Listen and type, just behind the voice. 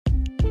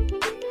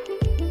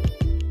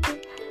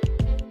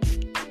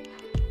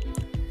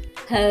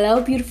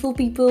Hello, beautiful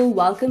people.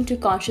 Welcome to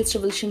Conscious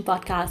Revolution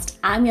Podcast.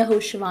 I'm your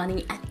host,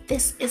 Shivani, and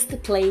this is the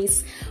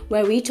place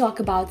where we talk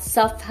about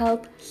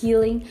self-help,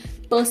 healing,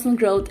 personal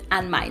growth,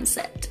 and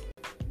mindset.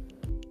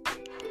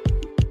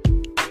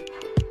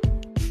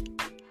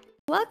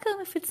 Welcome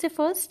if it's your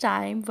first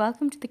time.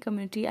 Welcome to the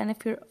community. And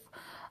if you've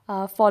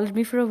followed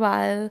me for a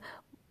while,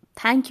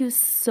 thank you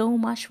so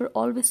much for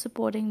always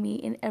supporting me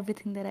in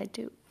everything that I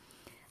do.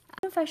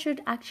 I don't know if I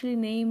should actually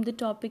name the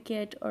topic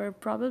yet, or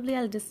probably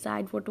I'll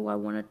decide what do I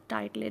want to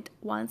title it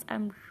once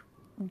I'm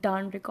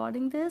done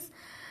recording this.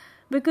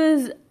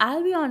 Because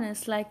I'll be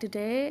honest, like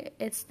today,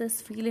 it's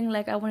this feeling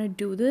like I want to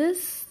do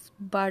this,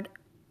 but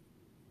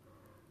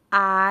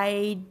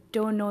I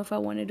don't know if I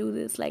want to do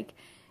this.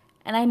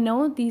 And I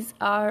know these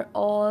are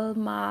all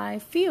my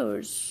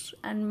fears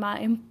and my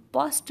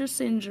imposter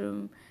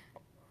syndrome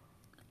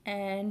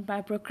and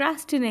my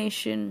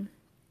procrastination.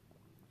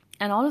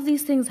 And all of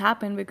these things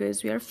happen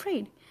because we are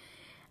afraid.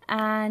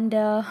 And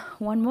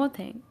one more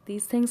thing,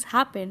 these things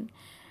happen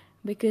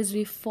because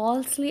we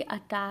falsely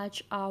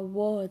attach our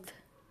worth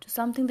to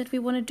something that we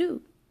want to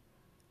do.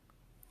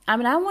 I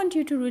want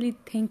you to really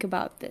think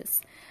about this.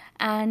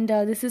 And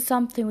this is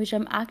something which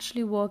I'm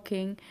actually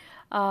working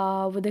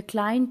with a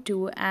client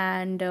too.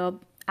 And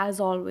as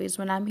always,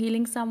 when I'm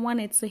healing someone,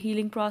 it's a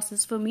healing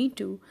process for me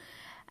too.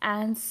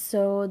 And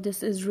so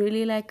this is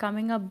really like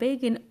coming up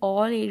big in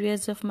all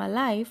areas of my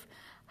life.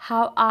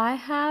 How I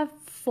have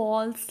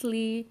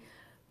falsely,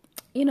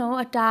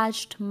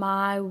 attached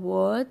my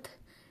worth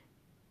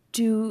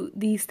to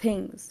these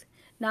things.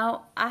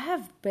 Now, I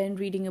have been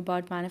reading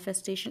about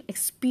manifestation,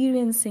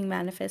 experiencing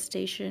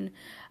manifestation,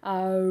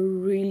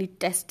 really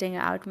testing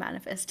out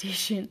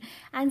manifestation.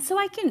 And so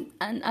I can,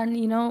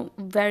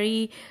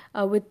 very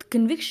with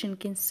conviction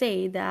can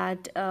say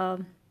that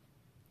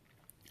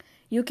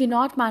you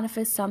cannot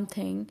manifest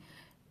something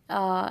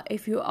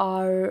if you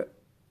are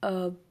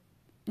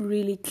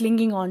really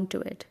clinging on to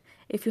it,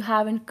 if you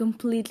haven't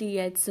completely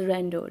yet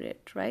surrendered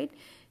it, right?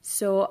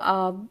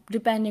 So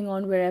depending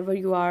on wherever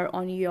you are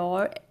on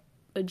your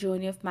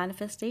journey of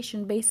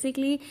manifestation,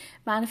 basically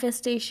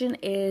manifestation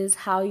is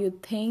how you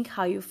think,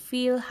 how you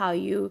feel, how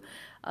you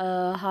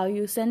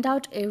send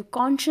out a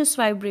conscious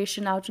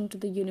vibration out into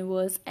the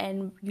universe,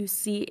 and you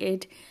see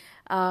it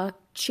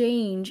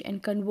change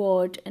and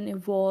convert and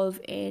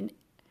evolve and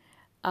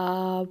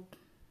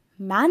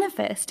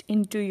manifest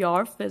into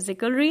your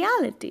physical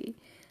reality.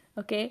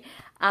 Okay.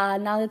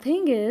 Now the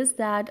thing is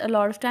that a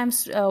lot of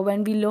times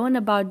when we learn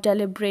about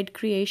deliberate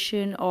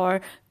creation or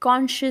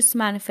conscious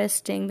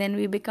manifesting, then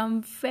we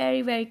become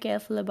very, very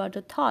careful about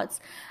our thoughts.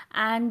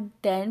 And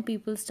then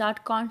people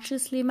start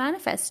consciously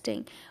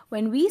manifesting.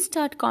 When we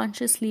start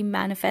consciously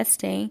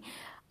manifesting,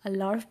 a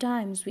lot of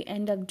times we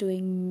end up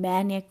doing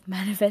maniac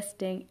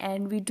manifesting,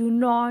 and we do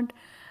not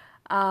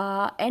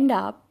end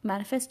up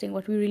manifesting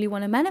what we really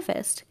want to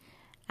manifest.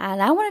 And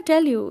I want to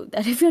tell you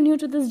that if you're new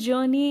to this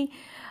journey,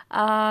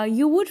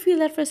 you would feel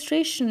that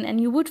frustration,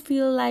 and you would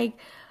feel like,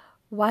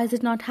 why is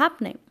it not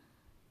happening?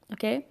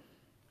 Okay.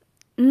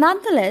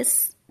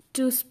 Nonetheless,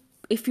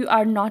 if you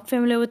are not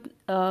familiar with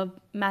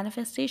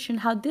manifestation,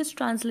 how this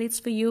translates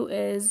for you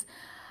is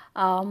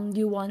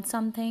you want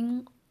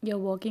something, you're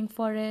working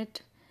for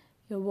it,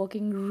 you're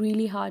working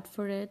really hard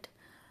for it,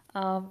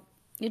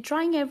 you're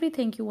trying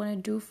everything you want to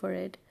do for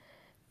it,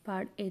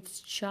 but it's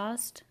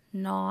just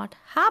not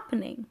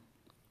happening.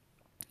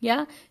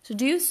 Yeah. So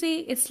do you see?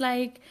 It's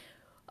like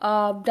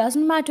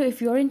doesn't matter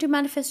if you're into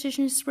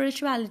manifestation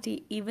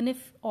spirituality,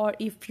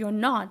 if you're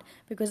not,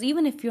 because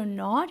even if you're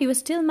not, you're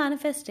still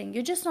manifesting.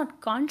 You're just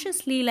not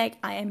consciously like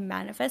I am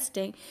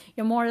manifesting.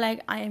 You're more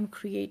like I am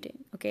creating.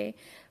 Okay.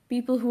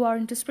 People who are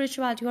into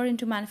spirituality, who are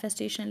into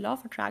manifestation and law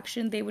of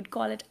attraction, they would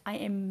call it I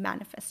am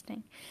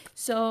manifesting.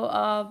 So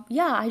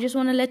I just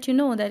want to let you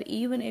know that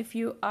even if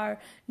you are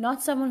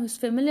not someone who's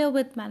familiar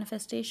with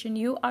manifestation,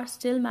 you are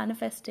still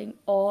manifesting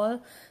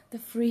all the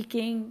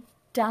freaking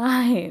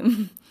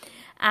time.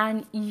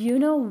 And you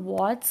know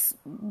what's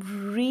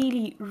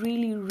really,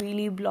 really,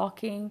 really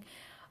blocking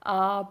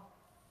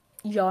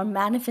your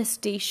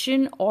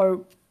manifestation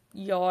or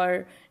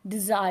your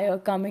desire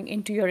coming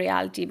into your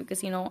reality?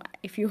 Because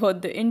if you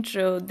heard the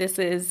intro, this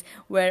is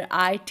where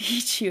I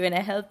teach you and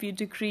I help you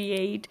to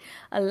create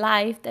a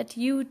life that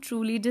you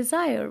truly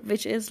desire,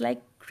 which is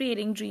like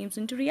creating dreams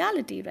into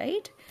reality,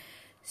 right?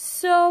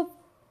 So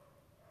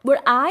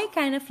what I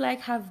kind of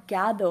like have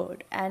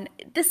gathered, and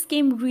this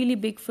came really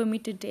big for me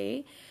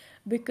today,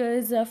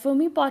 because for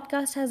me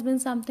podcast has been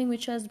something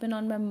which has been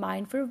on my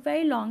mind for a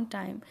very long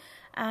time,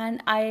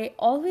 and I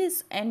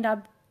always end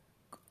up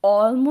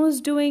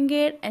almost doing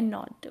it and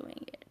not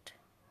doing it,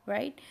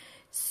 right?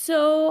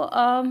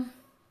 So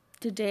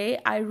today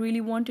I really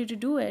wanted to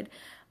do it,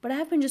 but I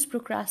have been just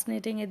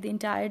procrastinating it the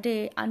entire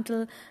day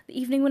until the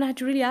evening when I had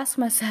to really ask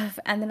myself.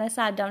 And then I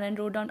sat down and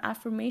wrote down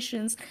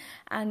affirmations.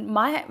 And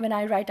when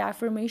I write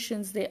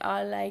affirmations, they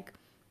are like,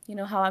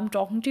 how I'm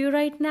talking to you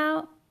right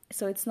now.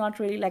 So it's not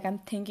really like I'm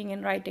thinking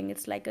and writing.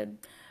 It's like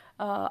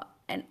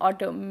an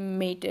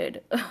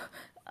automated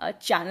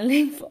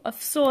channeling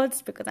of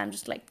sorts, because I'm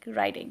just like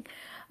writing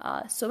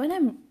So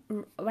when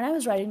I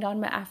was writing down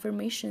my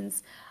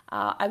affirmations,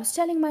 I was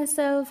telling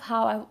myself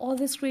how I've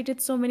always created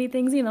so many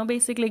things,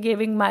 basically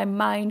giving my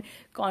mind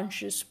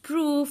conscious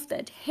proof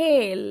that,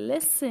 hey,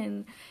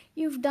 listen,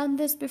 you've done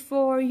this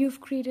before, you've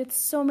created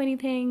so many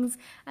things.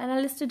 And I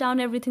listed down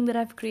everything that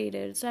I've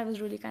created. So I was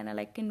really kind of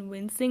like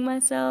convincing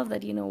myself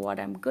that, you know what,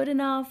 I'm good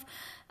enough.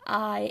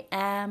 I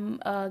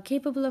am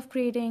capable of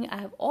creating.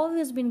 I have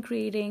always been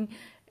creating.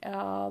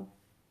 And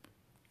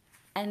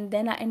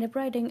then I end up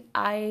writing,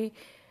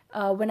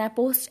 when I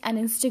post an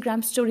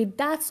Instagram story,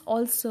 that's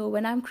also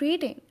when I'm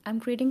creating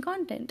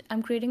content,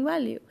 I'm creating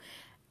value.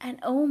 And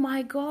oh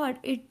my god,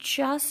 it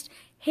just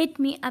hit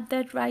me at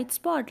that right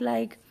spot,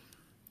 like,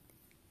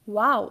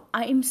 wow,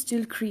 I am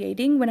still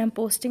creating when I'm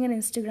posting an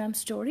Instagram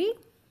story.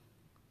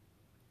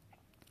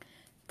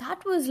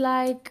 That was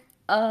like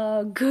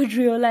a good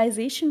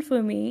realization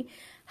for me,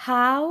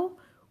 how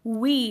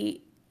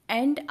we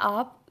end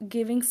up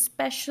giving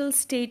special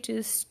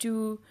status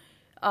to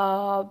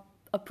uh,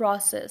 a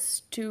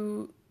process,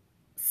 to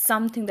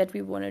something that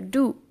we want to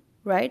do,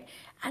 right?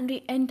 And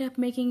we end up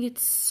making it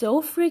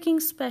so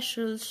freaking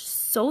special,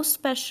 so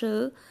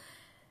special,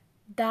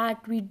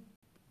 that we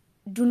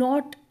do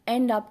not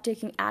end up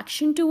taking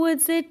action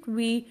towards it.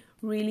 We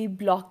really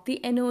block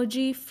the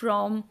energy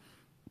from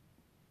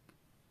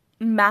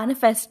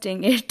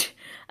manifesting it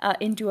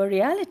into a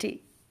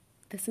reality.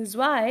 This is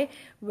why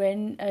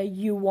when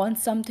you want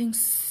something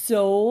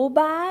so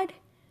bad,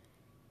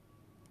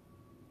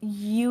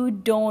 you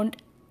don't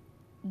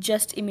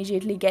just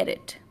immediately get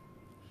it.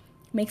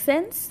 Make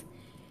sense?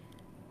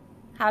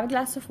 Have a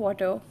glass of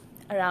water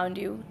around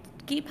you.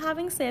 Keep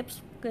having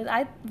sips because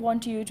I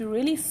want you to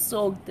really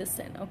soak this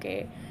in,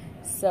 okay?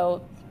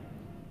 So,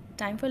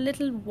 time for a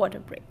little water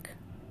break.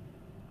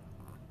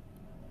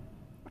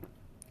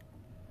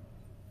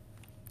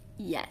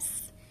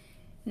 Yes.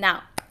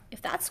 Now,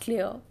 if that's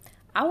clear,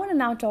 I want to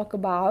now talk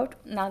about,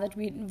 now that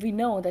we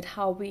know that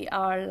how we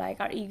are, like,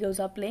 our egos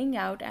are playing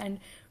out and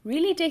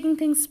really taking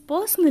things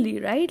personally,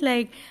 right?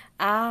 Like,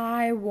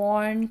 I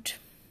want,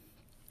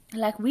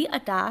 like, we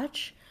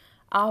attach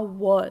our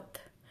worth.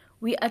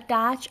 We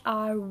attach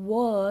our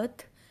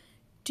worth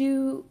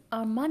to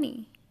our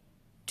money,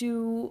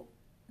 to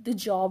the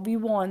job we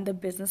want, the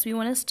business we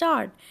want to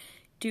start,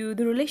 to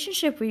the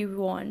relationship we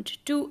want,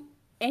 to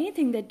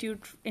anything that you,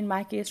 in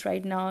my case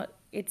right now,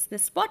 it's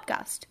this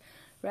podcast,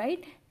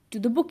 right? To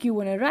the book you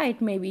want to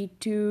write, maybe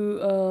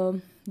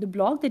to the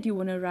blog that you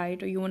want to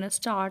write or you want to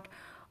start,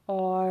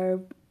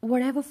 or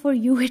whatever for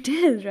you it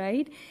is,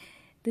 right?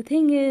 The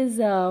thing is,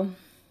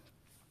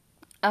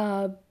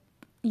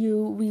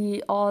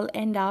 we all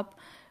end up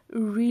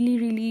really,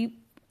 really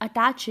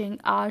attaching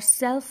our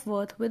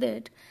self-worth with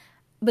it.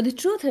 But the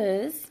truth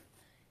is,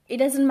 it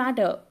doesn't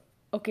matter.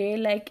 Okay,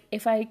 like,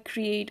 if I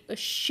create a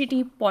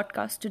shitty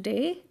podcast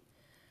today,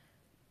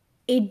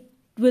 it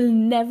will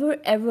never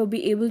ever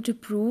be able to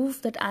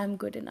prove that I'm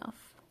good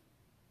enough.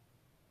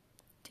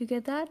 Do you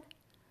get that?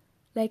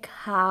 Like,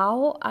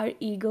 how our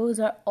egos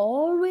are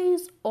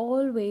always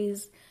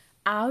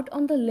out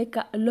on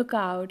the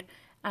lookout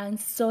and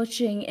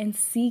searching and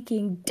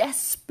seeking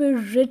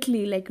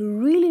desperately, like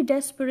really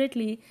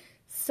desperately,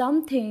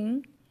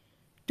 something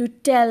to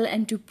tell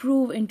and to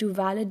prove and to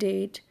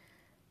validate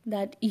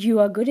that you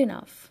are good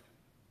enough,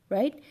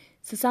 right?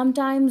 So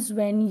sometimes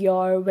when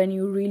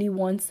you really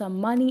want some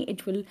money,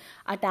 it will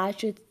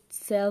attach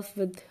itself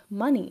with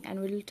money and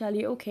will tell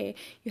you, okay,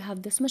 you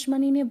have this much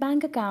money in your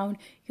bank account,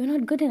 you're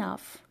not good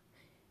enough.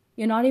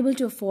 You're not able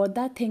to afford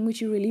that thing which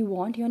you really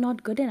want, you're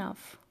not good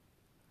enough.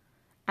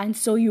 And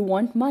so you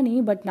want money,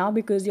 but now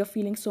because you're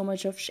feeling so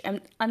much of and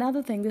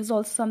another thing, this is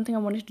also something I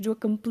wanted to do a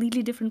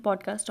completely different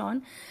podcast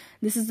on.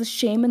 This is the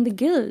shame and the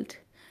guilt.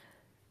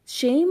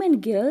 Shame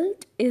and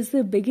guilt is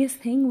the biggest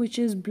thing which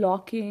is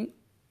blocking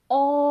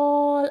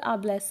all our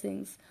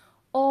blessings,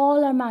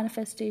 all our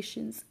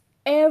manifestations,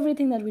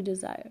 everything that we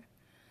desire.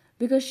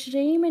 Because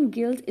shame and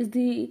guilt is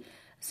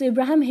so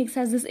Abraham Hicks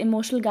has this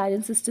emotional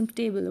guidance system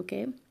table,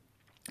 okay?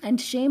 And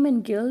shame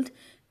and guilt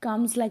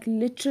comes like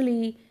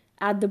literally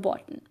at the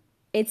bottom.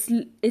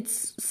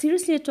 It's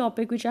seriously a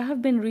topic which I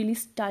have been really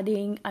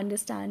studying,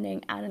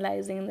 understanding,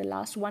 analyzing in the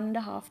last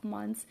 1.5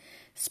 months,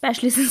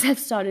 especially since I've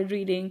started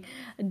reading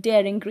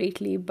Daring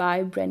Greatly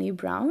by Brené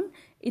Brown.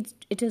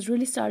 It has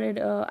really started,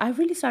 I've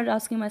really started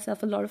asking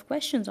myself a lot of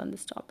questions on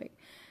this topic.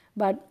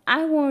 But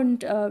I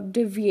won't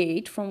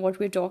deviate from what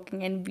we're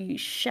talking, and we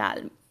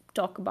shall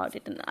talk about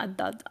it in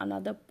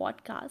another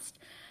podcast.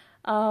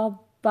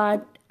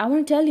 But I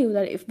want to tell you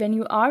that when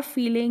you are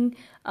feeling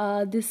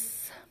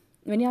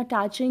when you're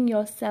attaching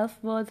your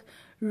self-worth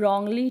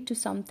wrongly to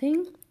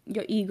something,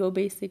 your ego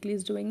basically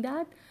is doing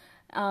that.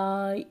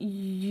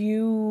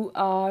 You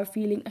are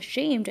feeling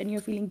ashamed and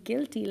you're feeling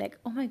guilty, like,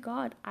 oh my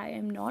god, I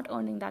am not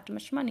earning that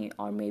much money,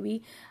 or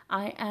maybe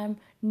I've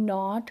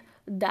not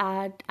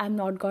got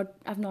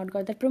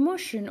that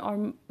promotion,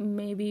 or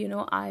maybe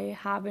I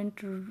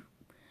haven't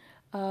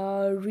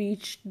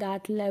reach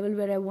that level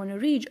where I want to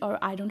reach, or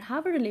I don't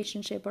have a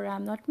relationship, or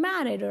I'm not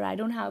married, or I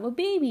don't have a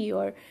baby,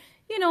 or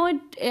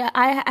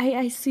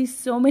I see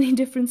so many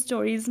different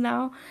stories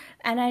now,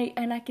 and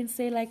I can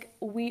say, like,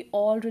 we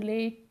all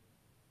relate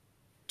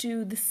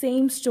to the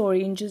same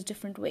story in just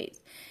different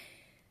ways.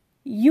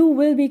 You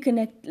will be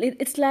connected.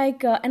 It's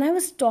like, and I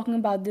was talking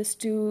about this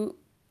to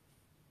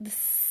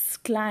this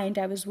client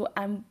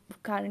I'm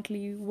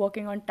currently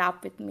working on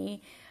tap with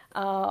me,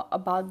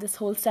 about this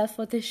whole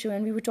self-worth issue,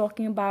 and we were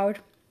talking about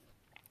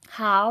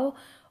how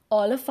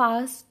all of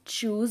us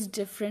choose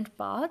different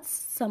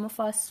paths.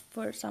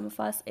 For some of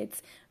us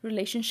it's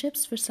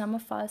relationships, for some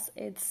of us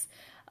it's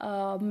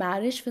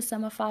marriage, for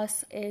some of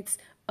us it's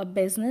a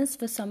business,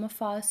 for some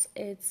of us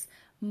it's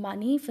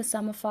money, for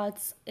some of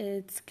us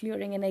it's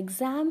clearing an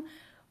exam.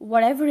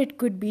 Whatever it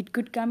could be, it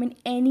could come in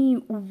any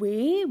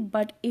way,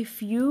 but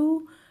if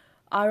you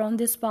are on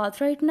this path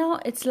right now,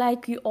 it's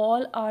like you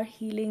all are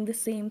healing the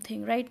same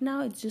thing right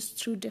now. It's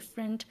just through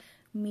different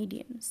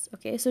mediums.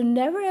 Okay, so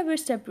never ever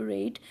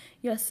separate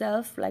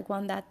yourself, like,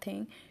 on that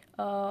thing,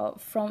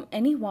 from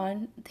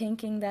anyone,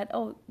 thinking that,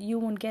 oh, you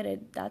won't get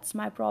it, that's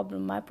my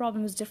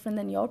problem is different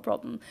than your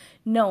problem.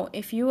 No,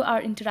 if you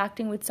are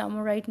interacting with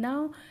someone right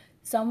now,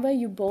 somewhere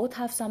you both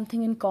have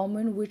something in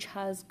common which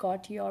has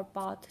got your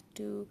path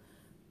to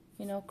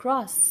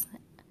cross.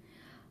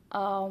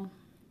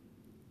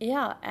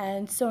 Yeah,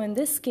 and so in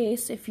this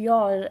case, if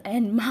your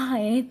and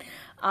mine,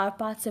 our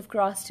paths have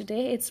crossed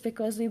today, it's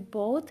because we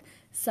both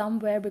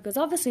somewhere, because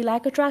obviously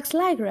like attracts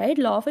like, right?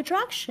 Law of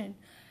attraction.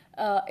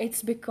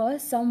 It's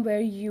because somewhere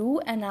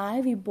you and I,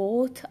 we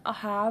both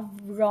have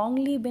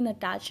wrongly been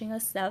attaching a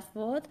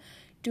self-worth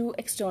to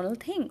external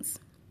things.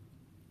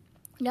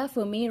 Yeah,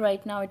 for me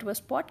right now, it was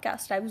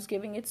podcast. I was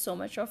giving it so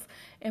much of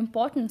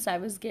importance. I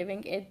was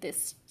giving it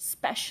this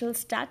special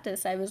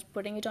status. I was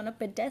putting it on a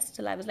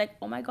pedestal. I was like,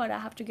 oh my God, I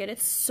have to get it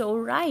so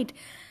right.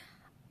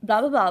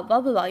 Blah, blah, blah,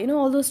 blah, blah, blah.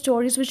 All those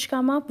stories which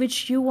come up,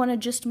 which you want to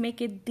just make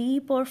it the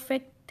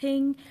perfect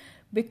thing,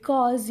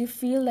 because you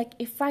feel like,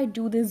 if I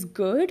do this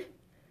good,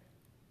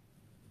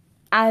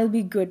 I'll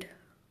be good.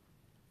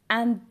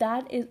 And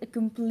that is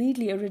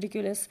completely a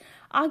ridiculous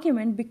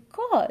argument,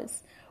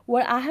 because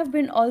what I have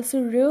been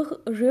also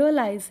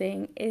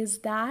realizing is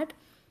that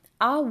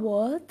our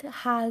worth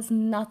has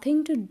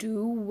nothing to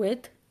do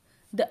with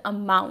the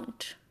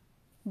amount.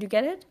 Do you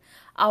get it?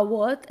 Our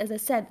worth, as I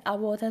said, our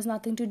worth has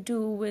nothing to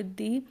do with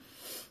the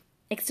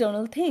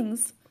external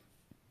things.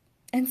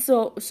 And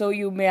so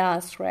you may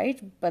ask,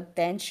 right? But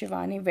then,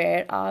 Shivani,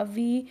 where are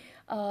we?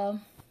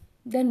 Then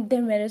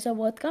where is our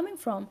worth coming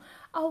from?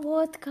 Our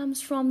worth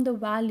comes from the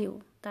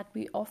value that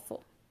we offer.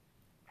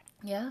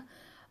 Yeah.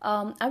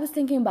 I was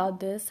thinking about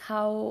this,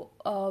 how,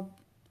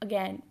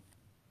 again,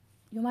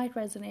 you might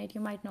resonate,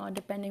 you might not,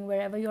 depending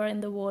wherever you're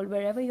in the world,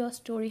 wherever your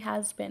story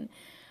has been.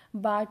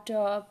 But,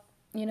 a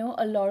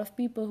lot of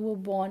people who were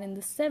born in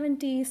the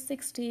 70s,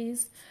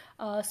 60s,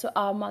 so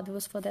our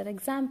mothers, for that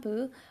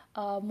example,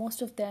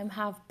 most of them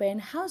have been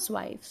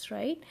housewives,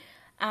 right?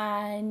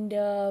 And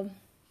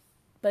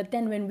but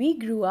then when we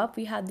grew up,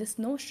 we had this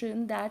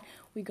notion that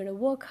we gotta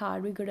work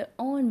hard, we gotta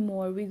earn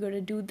more, we gotta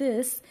do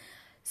this.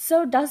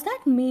 So does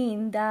that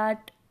mean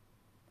that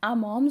our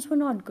moms were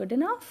not good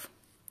enough?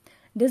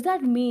 Does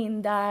that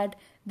mean that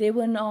they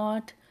were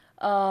not,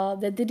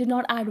 that they did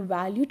not add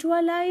value to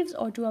our lives,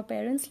 or to our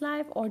parents'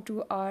 life, or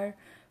to our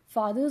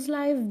father's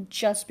life,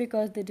 just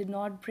because they did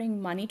not bring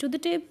money to the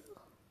table?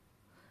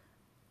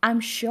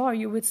 I'm sure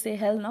you would say,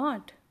 hell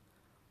not.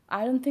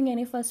 I don't think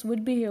any of us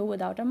would be here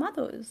without our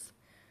mothers.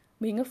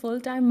 Being a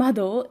full-time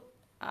mother,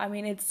 I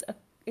mean, it's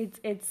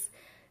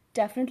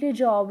definitely a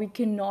job we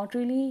cannot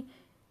really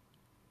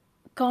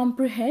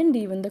comprehend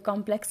even the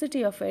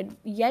complexity of it,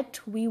 yet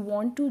we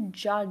want to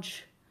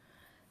judge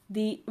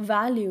the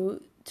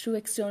value through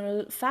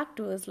external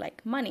factors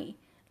like money,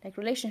 like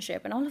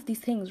relationship, and all of these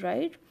things,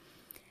 right?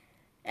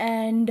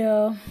 And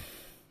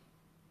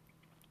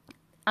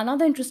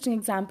another interesting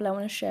example I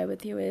want to share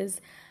with you is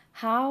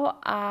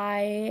how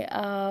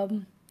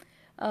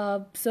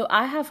so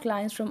I have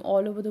clients from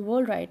all over the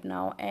world right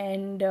now,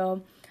 and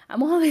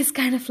I'm always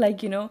kind of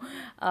like,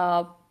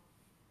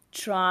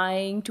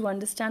 trying to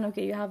understand,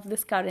 okay, you have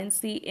this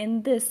currency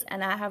in this,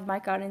 and I have my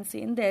currency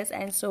in this,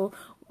 and so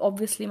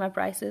obviously my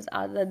prices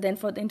are, then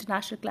for the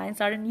international clients,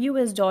 are in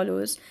US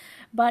dollars.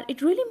 But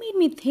it really made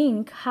me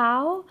think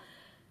how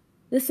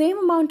the same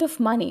amount of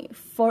money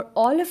for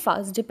all of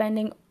us,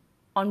 depending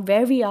on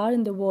where we are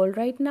in the world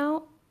right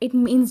now, it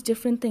means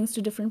different things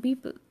to different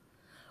people.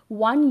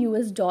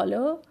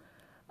 $1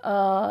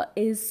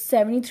 is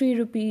 73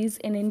 rupees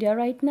in India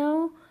right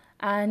now,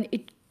 and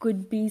it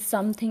could be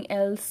something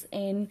else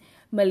in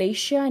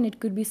Malaysia, and it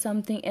could be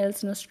something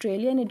else in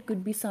Australia, and it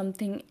could be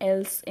something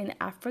else in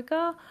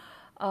Africa,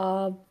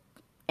 and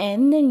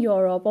in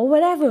Europe, or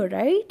whatever,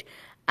 right?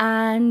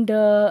 And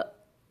the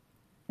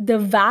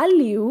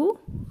value,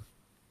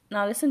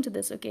 now listen to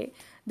this, okay?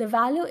 The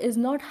value is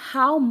not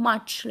how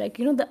much, like,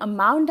 the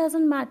amount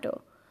doesn't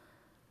matter.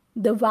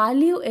 The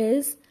value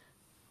is,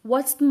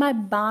 what's my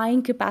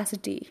buying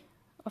capacity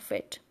of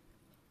it?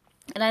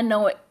 And I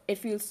know it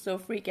feels so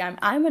freaky.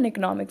 I'm an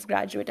economics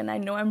graduate, and I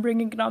know I'm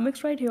bringing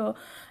economics right here.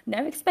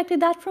 Never expected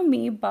that from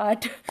me,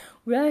 but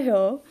we're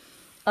here.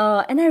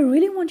 And I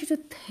really want you to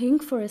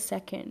think for a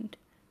second,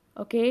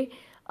 okay?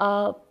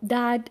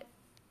 That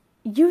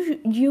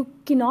you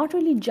cannot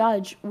really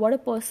judge what a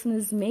person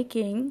is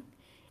making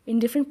in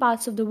different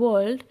parts of the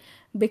world,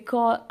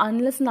 because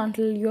unless and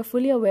until you're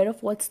fully aware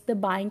of what's the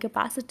buying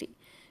capacity.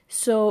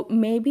 So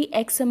maybe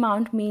X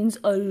amount means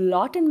a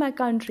lot in my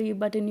country,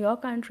 but in your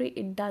country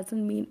it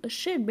doesn't mean a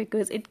shit,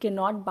 because it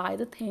cannot buy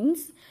the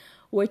things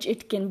which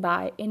it can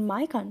buy in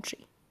my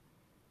country,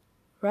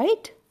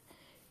 right?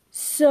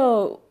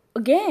 So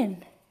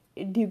again,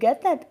 do you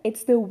get that?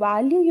 It's the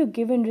value you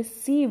give and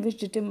receive which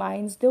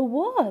determines the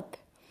worth.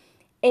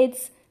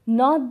 It's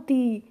not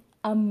the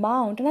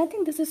amount. And I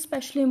think this is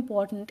especially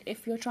important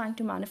if you're trying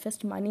to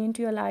manifest money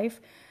into your life,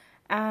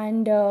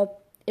 and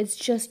it's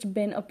just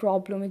been a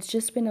problem, it's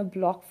just been a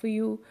block for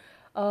you.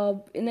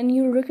 And then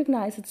you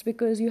recognize it's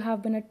because you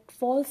have been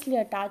falsely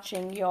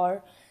attaching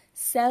your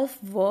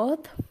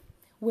self-worth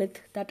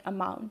with that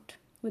amount,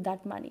 with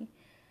that money.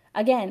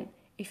 Again,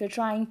 if you're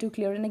trying to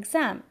clear an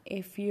exam,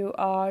 if you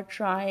are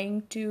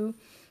trying to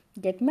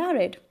get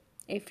married,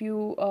 if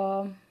you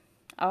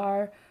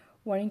are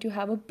wanting to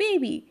have a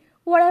baby,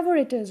 whatever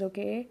it is,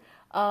 okay?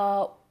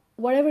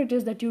 Whatever it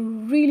is that you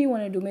really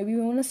want to do, maybe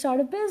you want to start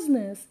a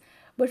business,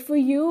 but for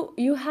you,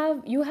 you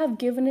have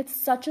given it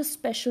such a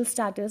special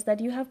status that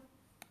you have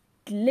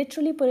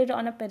literally put it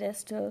on a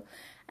pedestal,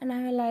 and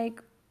I'm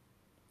like,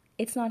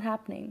 it's not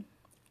happening.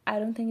 I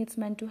don't think it's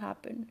meant to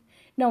happen.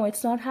 No,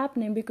 it's not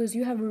happening because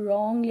you have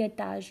wrongly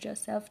attached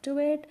yourself to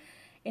it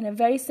in a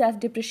very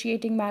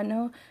self-depreciating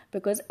manner,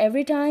 because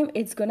every time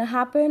it's gonna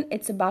happen,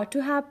 it's about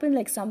to happen,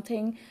 like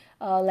something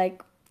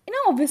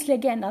obviously,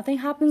 again, nothing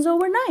happens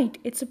overnight.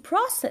 It's a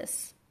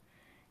process.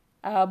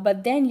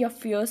 But then your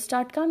fears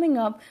start coming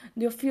up,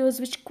 your fears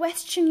which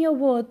question your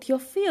worth. Your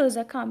fears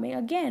are coming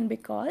again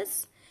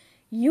because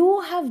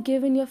you have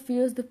given your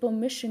fears the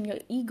permission, your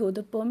ego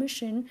the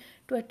permission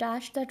to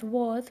attach that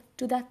worth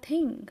to that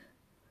thing.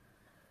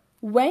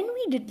 When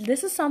we did,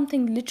 this is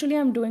something literally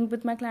I'm doing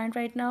with my client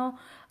right now,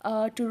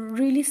 to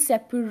really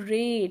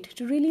separate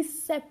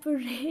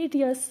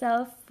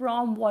yourself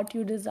from what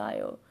you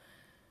desire.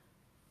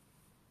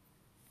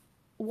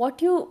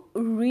 What you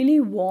really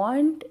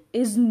want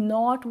is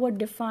not what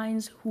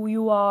defines who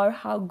you are,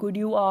 how good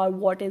you are,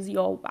 what is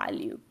your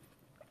value.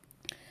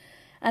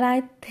 And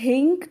I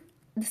think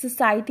the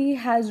society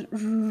has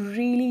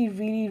really,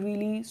 really,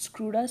 really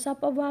screwed us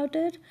up about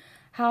it.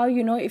 How,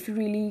 if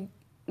you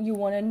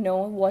want to know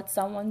what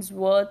someone's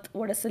worth,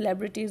 what a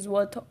celebrity is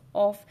worth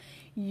of,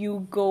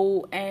 you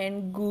go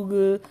and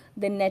Google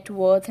the net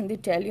worth and they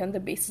tell you on the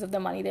basis of the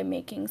money they're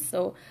making.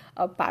 So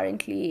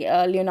apparently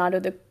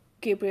Leonardo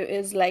DiCaprio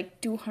is like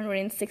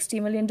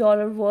 $260 million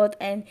worth,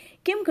 and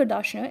Kim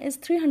Kardashian is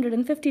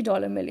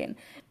 $350 million.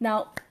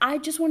 Now, I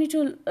just want you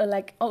to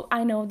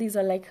I know these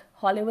are like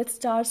Hollywood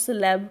star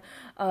celeb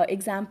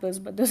examples,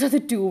 but those are the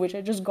two which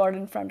I just got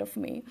in front of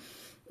me.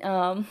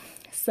 If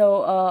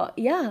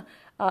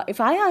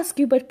I ask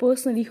you, but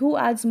personally, who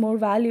adds more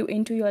value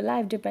into your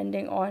life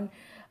depending on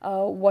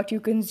what you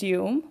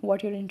consume,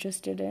 what you're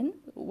interested in,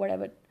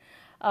 whatever,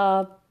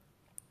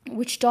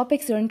 which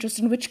topics you're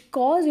interested in, which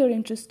cause you're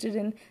interested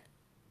in,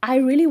 I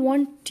really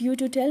want you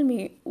to tell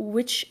me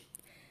which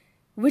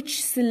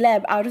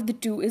celeb out of the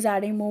two is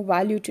adding more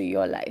value to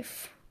your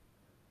life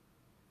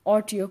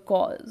or to your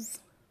cause,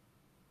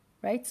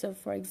 right? So,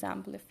 for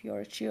example, if you're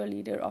a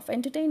cheerleader of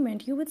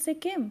entertainment, you would say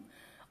Kim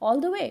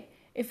all the way.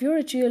 If you're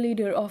a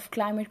cheerleader of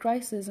climate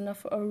crisis and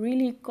are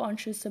really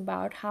conscious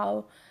about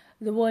how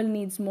the world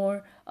needs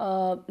more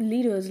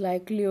leaders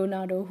like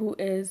Leonardo, who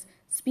is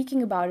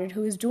speaking about it,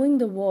 who is doing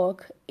the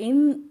work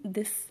in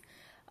this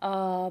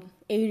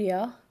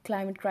area,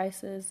 climate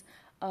crisis,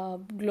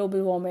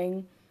 global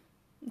warming,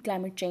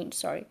 climate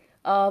change,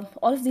 all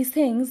of these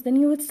things, then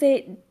you would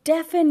say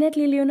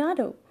definitely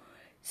Leonardo.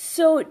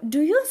 So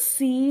do you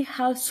see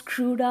how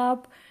screwed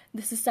up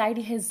the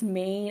society has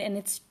made, and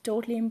it's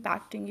totally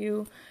impacting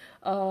you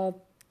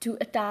to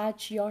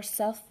attach your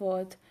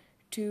self-worth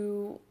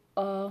to,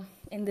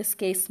 in this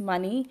case,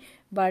 money,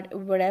 but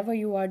whatever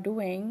you are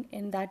doing,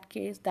 in that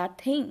case, that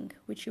thing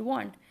which you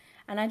want.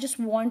 And I just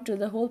want to,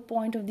 the whole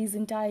point of these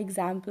entire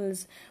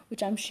examples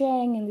which I'm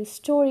sharing in this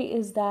story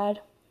is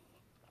that,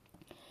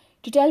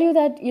 to tell you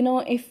that,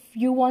 if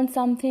you want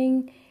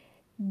something,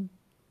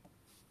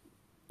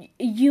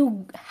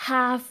 you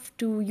have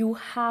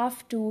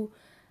to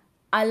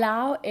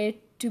allow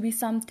it to be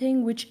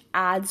something which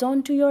adds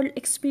on to your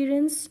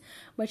experience,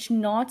 but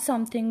not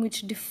something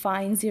which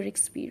defines your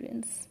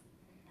experience.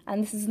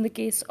 And this is in the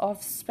case of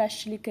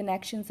especially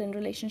connections and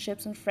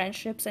relationships and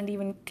friendships and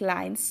even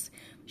clients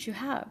which you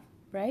have,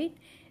 right?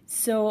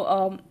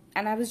 So,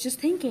 and I was just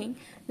thinking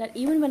that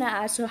even when I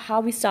asked her how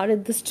we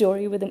started the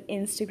story with an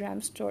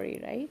Instagram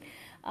story, right?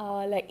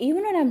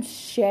 Even when I'm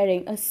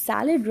sharing a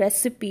salad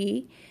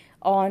recipe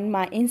on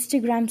my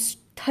Instagram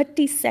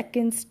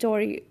 30-second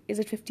story, is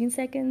it 15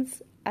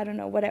 seconds? I don't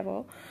know,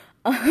 whatever.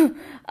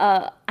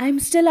 I'm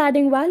still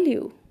adding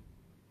value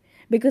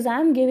because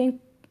I'm giving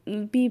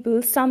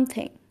people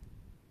something,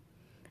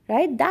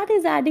 right? That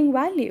is adding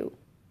value.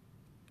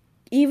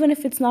 Even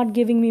if it's not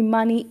giving me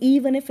money,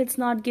 even if it's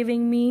not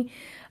giving me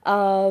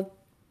uh,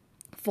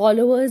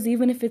 followers,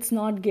 even if it's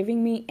not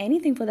giving me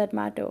anything for that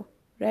matter,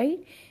 right?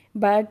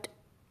 But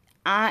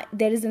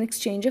there is an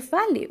exchange of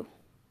value.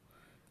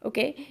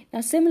 Okay,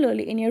 now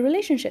similarly in your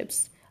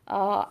relationships,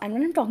 and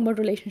when I'm talking about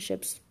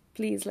relationships,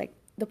 please, like,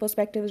 the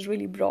perspective is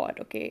really broad.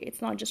 Okay,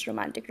 it's not just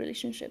romantic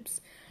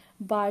relationships,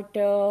 but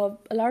a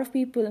lot of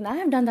people, and I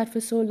have done that for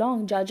so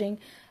long, judging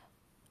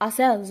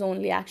ourselves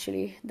only,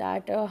 actually,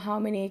 that how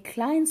many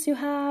clients you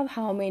have,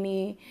 how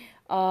many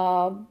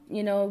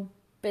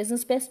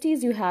business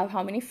besties you have,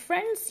 how many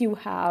friends you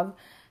have,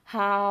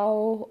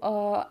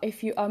 how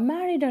if you are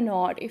married or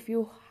not, if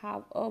you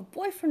have a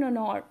boyfriend or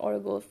not, or a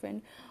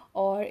girlfriend,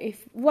 or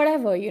if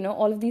whatever,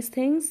 all of these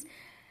things.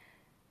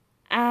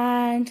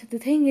 And the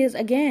thing is,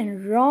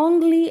 again,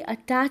 wrongly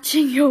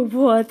attaching your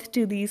worth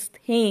to these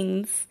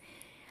things,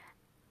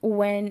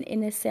 when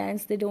in a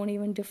sense they don't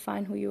even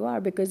define who you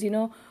are. Because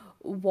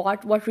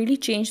what really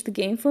changed the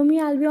game for me,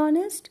 I'll be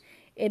honest,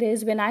 it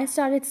is when I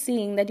started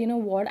seeing that,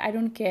 what, I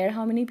don't care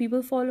how many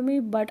people follow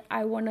me, but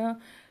I want to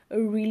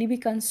really be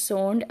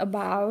concerned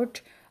about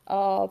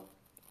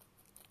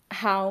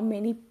how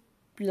many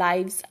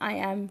lives I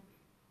am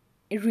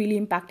really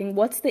impacting.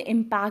 What's the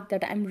impact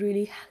that I'm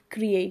really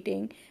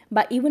creating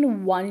by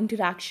even one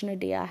interaction a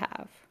day I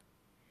have?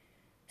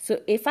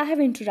 So if I have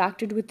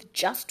interacted with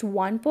just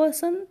one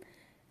person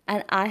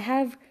and I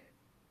have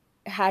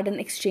had an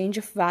exchange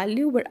of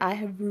value where I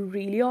have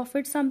really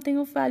offered something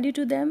of value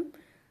to them,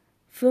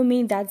 for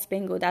me, that's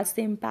bingo. That's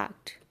the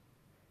impact.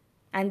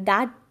 And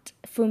that,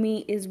 for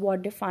me, is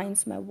what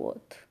defines my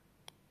worth.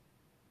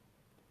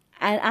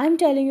 And I'm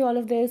telling you all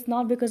of this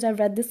not because I've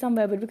read this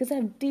somewhere, but because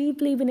I've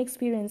deeply been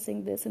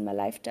experiencing this in my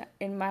lifetime,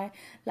 in my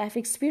life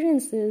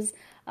experiences,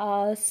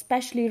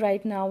 especially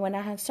right now when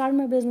I have started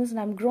my business and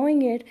I'm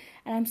growing it,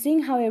 and I'm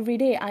seeing how every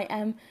day I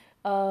am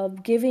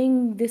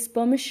giving this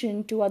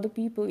permission to other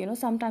people.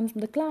 Sometimes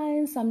the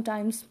clients,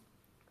 sometimes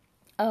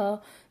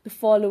the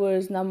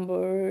followers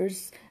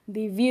numbers,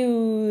 the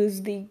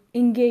views, the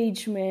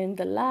engagement,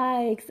 the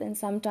likes, and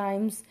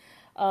sometimes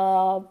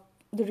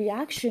the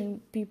reaction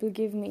people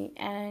give me.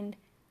 And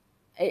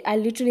I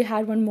literally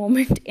had one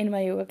moment in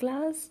my yoga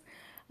class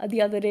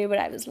the other day where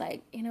I was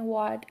like, you know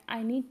what,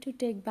 I need to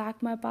take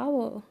back my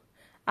power.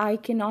 I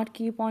cannot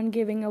keep on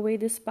giving away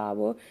this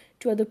power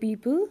to other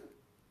people,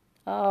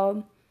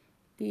 um,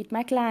 be it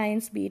my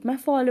clients, be it my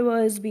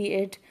followers, be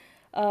it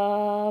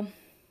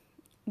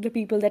the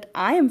people that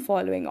I am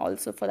following,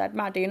 also, for that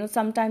matter.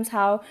 Sometimes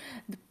how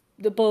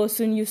the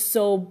person you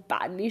so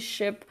badly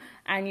ship,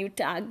 and you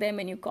tag them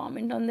and you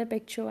comment on their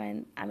picture,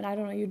 and I mean, I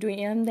don't know, you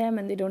DM them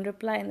and they don't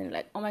reply, and then you're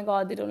like, oh my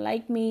god, they don't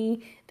like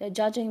me, they're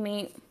judging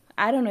me.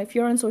 I don't know, if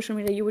you're on social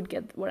media, you would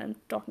get what I'm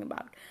talking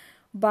about.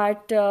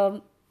 But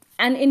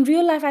and in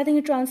real life, I think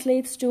it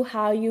translates to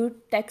how you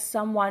text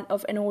someone,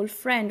 of an old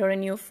friend or a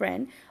new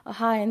friend, a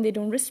hi, and they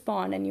don't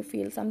respond, and you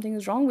feel something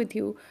is wrong with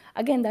you.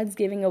 Again, that's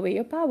giving away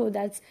your power.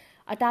 That's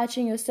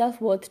attaching your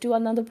self-worth to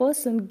another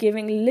person,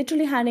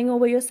 literally handing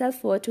over your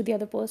self-worth to the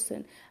other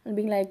person, and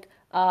being like,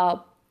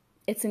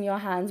 it's in your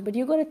hands, but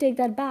you got to take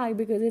that back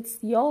because it's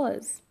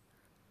yours.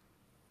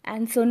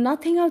 And so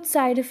nothing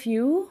outside of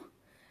you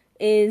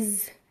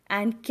is,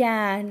 and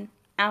can,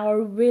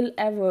 or will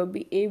ever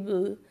be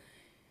able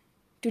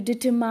to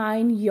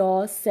determine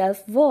your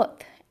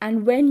self-worth.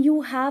 And when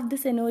you have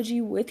this energy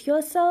with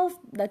yourself,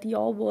 that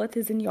your worth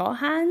is in your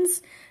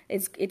hands,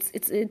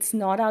 it's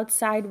not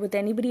outside with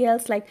anybody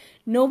else. Like,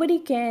 nobody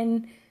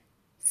can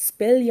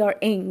spill your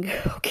ink,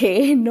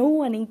 okay?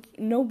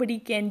 Nobody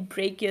can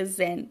break your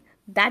zen,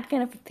 that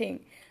kind of a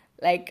thing.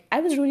 Like,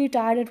 I was really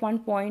tired at one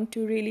point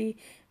to really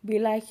be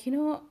like,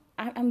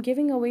 I'm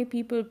giving away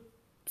people's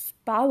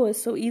power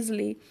so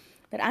easily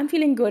that I'm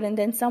feeling good, and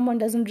then someone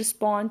doesn't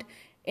respond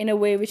in a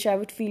way which I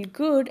would feel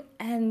good,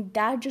 and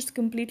that just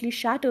completely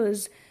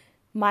shatters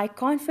my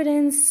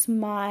confidence,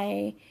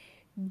 my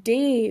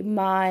day,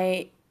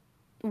 my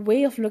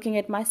way of looking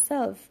at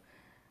myself,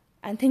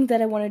 and things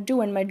that I want to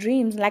do, and my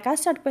dreams. Like, I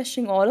start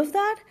questioning all of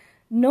that.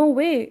 No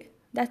way,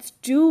 that's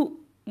too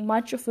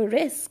much of a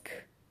risk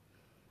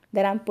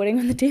that I'm putting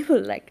on the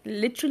table. Like,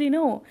 literally,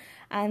 no.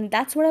 And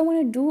that's what I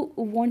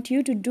want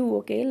you to do,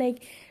 okay?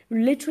 Like,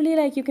 literally,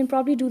 like, you can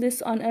probably do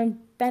this on a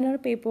pen or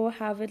paper,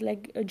 have it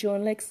like a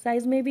journal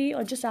exercise maybe,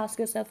 or just ask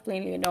yourself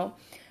plainly,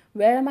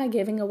 where am I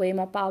giving away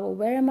my power?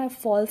 Where am I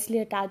falsely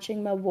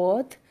attaching my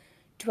worth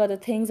to other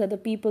things, other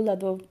people,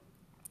 other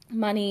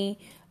money,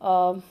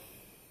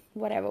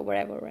 whatever,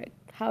 whatever, right?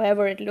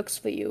 However it looks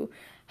for you.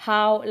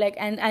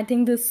 And I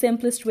think the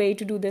simplest way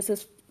to do this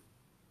is,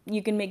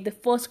 you can make the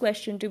first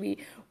question to be,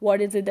 what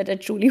is it that I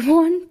truly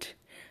want?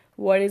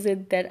 What is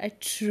it that I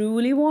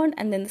truly want?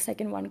 And then the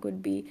second one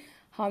could be,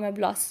 how am I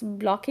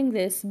blocking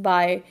this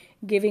by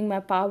giving my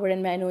power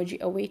and my energy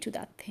away to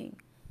that thing?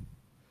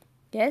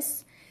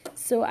 Yes?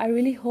 So I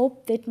really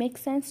hope that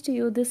makes sense to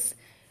you. This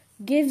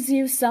gives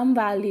you some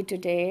value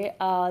today,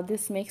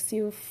 this makes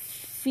you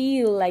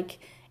feel like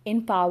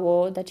in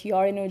power, that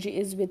your energy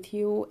is with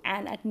you.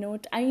 And at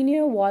note, I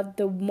know what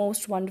the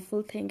most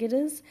wonderful thing it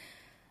is,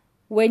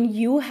 when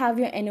you have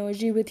your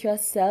energy with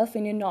yourself,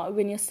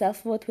 when your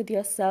self-worth with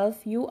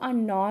yourself, you are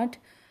not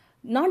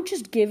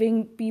just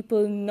giving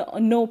people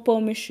no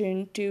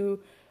permission to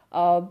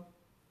uh,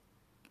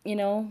 you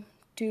know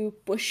to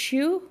push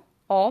you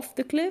off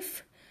the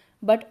cliff,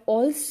 but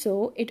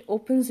also it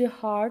opens your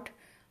heart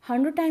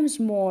 100 times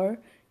more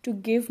to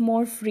give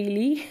more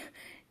freely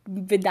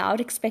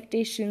without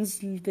expectations,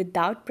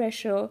 without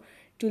pressure,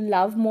 to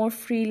love more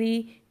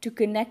freely, to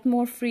connect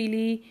more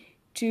freely,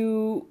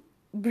 to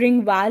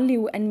bring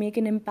value and make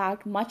an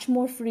impact much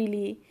more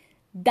freely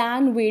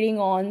than waiting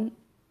on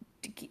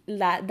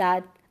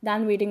that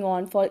than waiting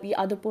on for the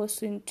other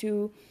person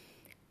to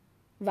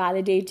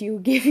validate you,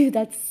 give you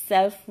that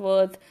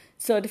self-worth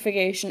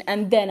certification,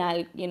 and then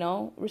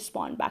I'll,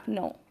 respond back.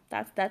 No,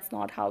 that's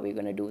not how we're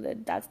gonna do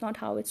that. That's not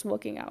how it's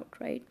working out,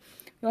 right?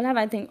 We all have,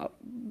 I think,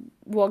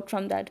 worked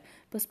from that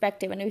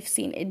perspective, and we've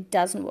seen it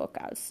doesn't work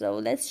out. So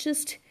let's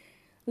just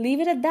leave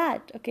it at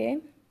that, okay?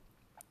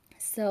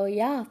 So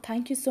yeah,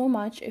 thank you so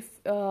much if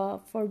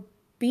for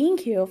being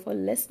here, for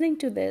listening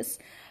to this.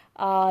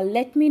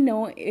 Let me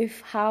know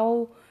if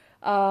how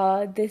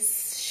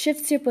this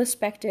shifts your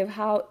perspective,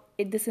 how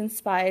this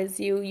inspires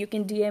you. You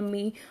can DM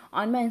me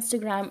on my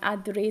Instagram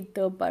at the rate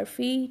the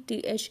Barfi,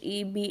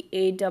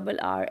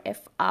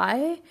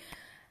 THEBARRFI,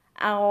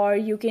 or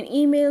you can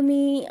email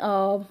me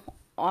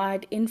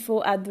at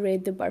info at the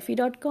rate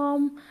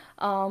thebarfi.com.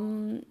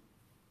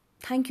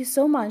 Thank you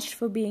so much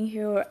for being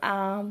here.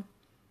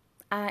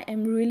 I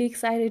am really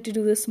excited to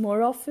do this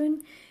more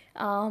often.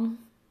 And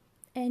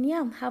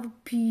yeah, have a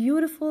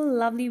beautiful,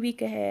 lovely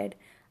week ahead.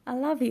 I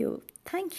love you. Thank you.